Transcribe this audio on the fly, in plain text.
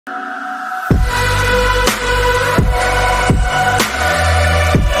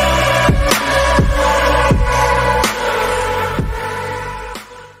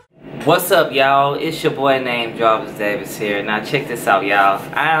What's up, y'all? It's your boy named Jarvis here. Now check this out, y'all.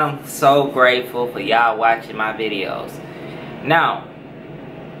 I am so grateful for y'all watching my videos. Now,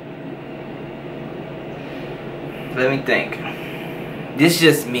 let me think. This is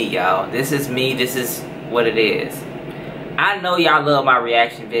just me, y'all. This is me. This is what it is. I know y'all love my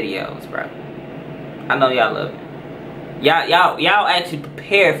reaction videos, bro. I know y'all love it. Y'all actually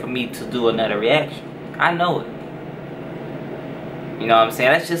prepared for me to do another reaction. I know it. You know what I'm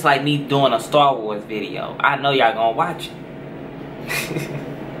saying? That's just like me doing a Star Wars video. I know y'all gonna watch it.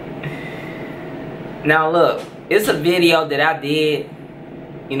 Now look, it's a video that I did.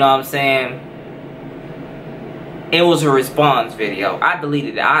 You know what I'm saying? It was a response video. I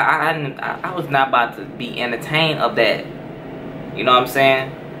deleted it. I was not about to be entertained of that. You know what I'm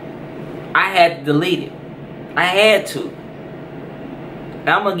saying? I had to delete it. I had to. And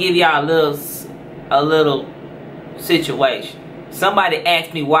I'm gonna give y'all a little situation. Somebody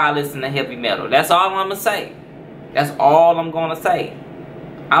asked me why I listen to heavy metal. That's all I'm gonna say. That's all I'm gonna say.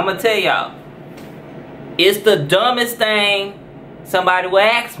 I'm gonna tell y'all. It's the dumbest thing somebody will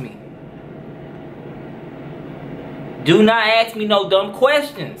ask me. Do not ask me no dumb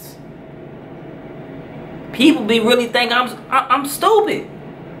questions. People really think I'm stupid.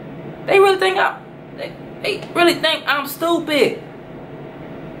 They really think I'm stupid.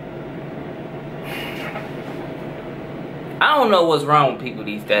 I don't know what's wrong with people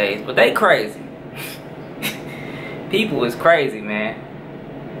these days, but they crazy. People is crazy, man.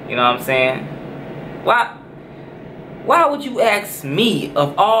 You know what I'm saying? Why would you ask me,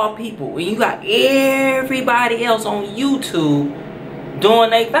 of all people, when you got everybody else on YouTube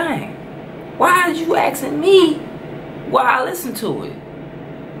doing their thing? Why are you asking me why I listen to it?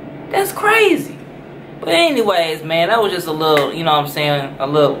 That's crazy. But anyways, man, that was just a little, you know what I'm saying, a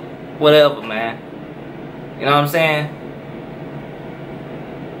little whatever, man. You know what I'm saying?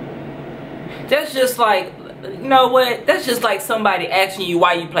 That's just like, you know what? That's just like somebody asking you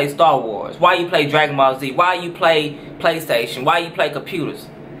why you play Star Wars, why you play Dragon Ball Z, why you play PlayStation, why you play computers.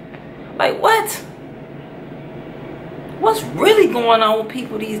 Like, what? What's really going on with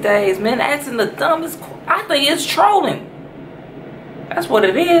people these days, man? Asking the dumbest. I think it's trolling. That's what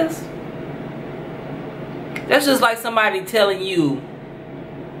it is. That's just like somebody telling you,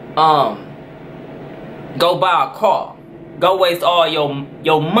 go buy a car, go waste all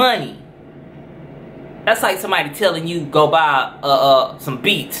your money. That's like somebody telling you go buy some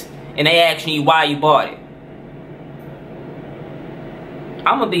Beats and they asking you why you bought it.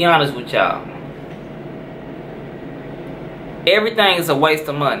 I'm gonna be honest with y'all. Everything is a waste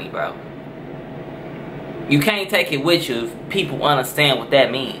of money, bro. You can't take it with you if people understand what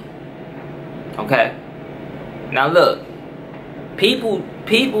that means. Okay? Now look, people,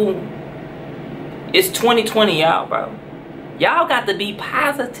 it's 2020, y'all, bro. Y'all got to be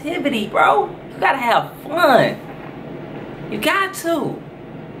positivity, bro. You gotta have fun. You got to.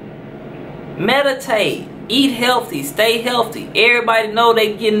 Meditate. Eat healthy. Stay healthy. Everybody know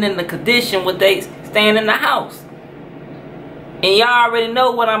they getting in the condition when they staying in the house. And y'all already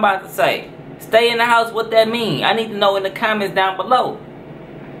know what I'm about to say. Stay in the house, what that mean? I need to know in the comments down below.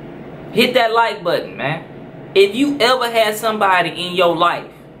 Hit that like button, man. If you ever had somebody in your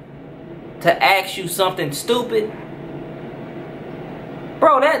life to ask you something stupid,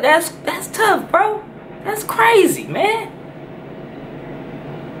 bro, that's tough, bro. That's crazy, man.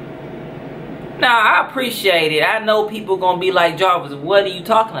 Now, I appreciate it. I know people gonna be like, Jarvis, what are you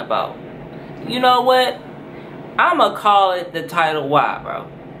talking about? You know what? I'ma call it the title why, bro.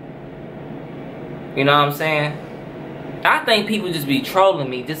 You know what I'm saying? I think people just be trolling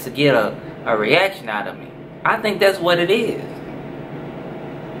me just to get a reaction out of me. I think that's what it is.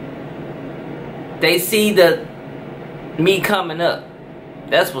 They see me coming up.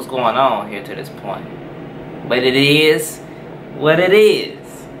 That's what's going on here to this point. But it is what it is.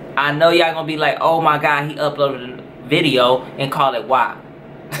 I know y'all gonna be like, oh my God, he uploaded a video and call it why.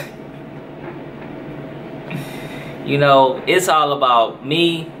 You know, it's all about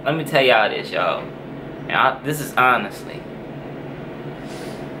me. Let me tell y'all this, y'all. This is honestly.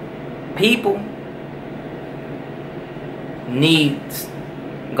 People need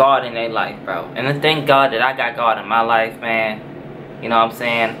God in their life, bro. And I thank God that I got God in my life, man. You know what I'm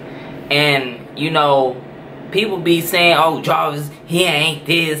saying? And, you know, people be saying, oh, Jarvis, he ain't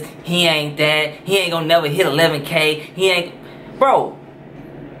this, he ain't that, he ain't gonna never hit 11K, he ain't... Bro,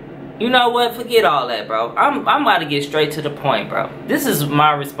 you know what? Forget all that, bro. I'm about to get straight to the point, bro. This is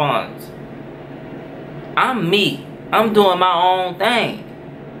my response. I'm me. I'm doing my own thing.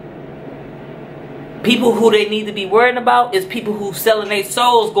 People who they need to be worrying about is people who selling their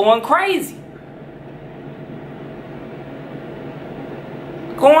souls going crazy.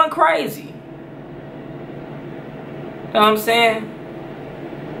 Going crazy. You know what I'm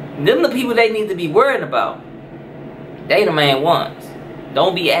saying? Them the people they need to be worried about. They the main ones.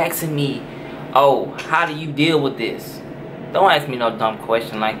 Don't be asking me, oh, how do you deal with this? Don't ask me no dumb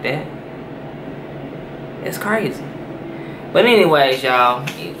question like that. It's crazy. But anyways, y'all,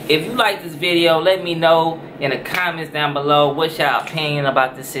 if you like this video, let me know in the comments down below what's your opinion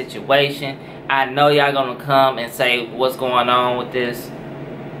about this situation. I know y'all gonna come and say what's going on with this.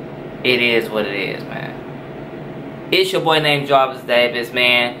 It is what it is, man. It's your boy named Jarvis Davis,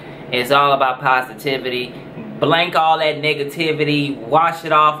 man. It's all about positivity. Blank all that negativity, wash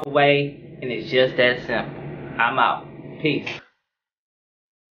it off away, and it's just that simple. I'm out. Peace.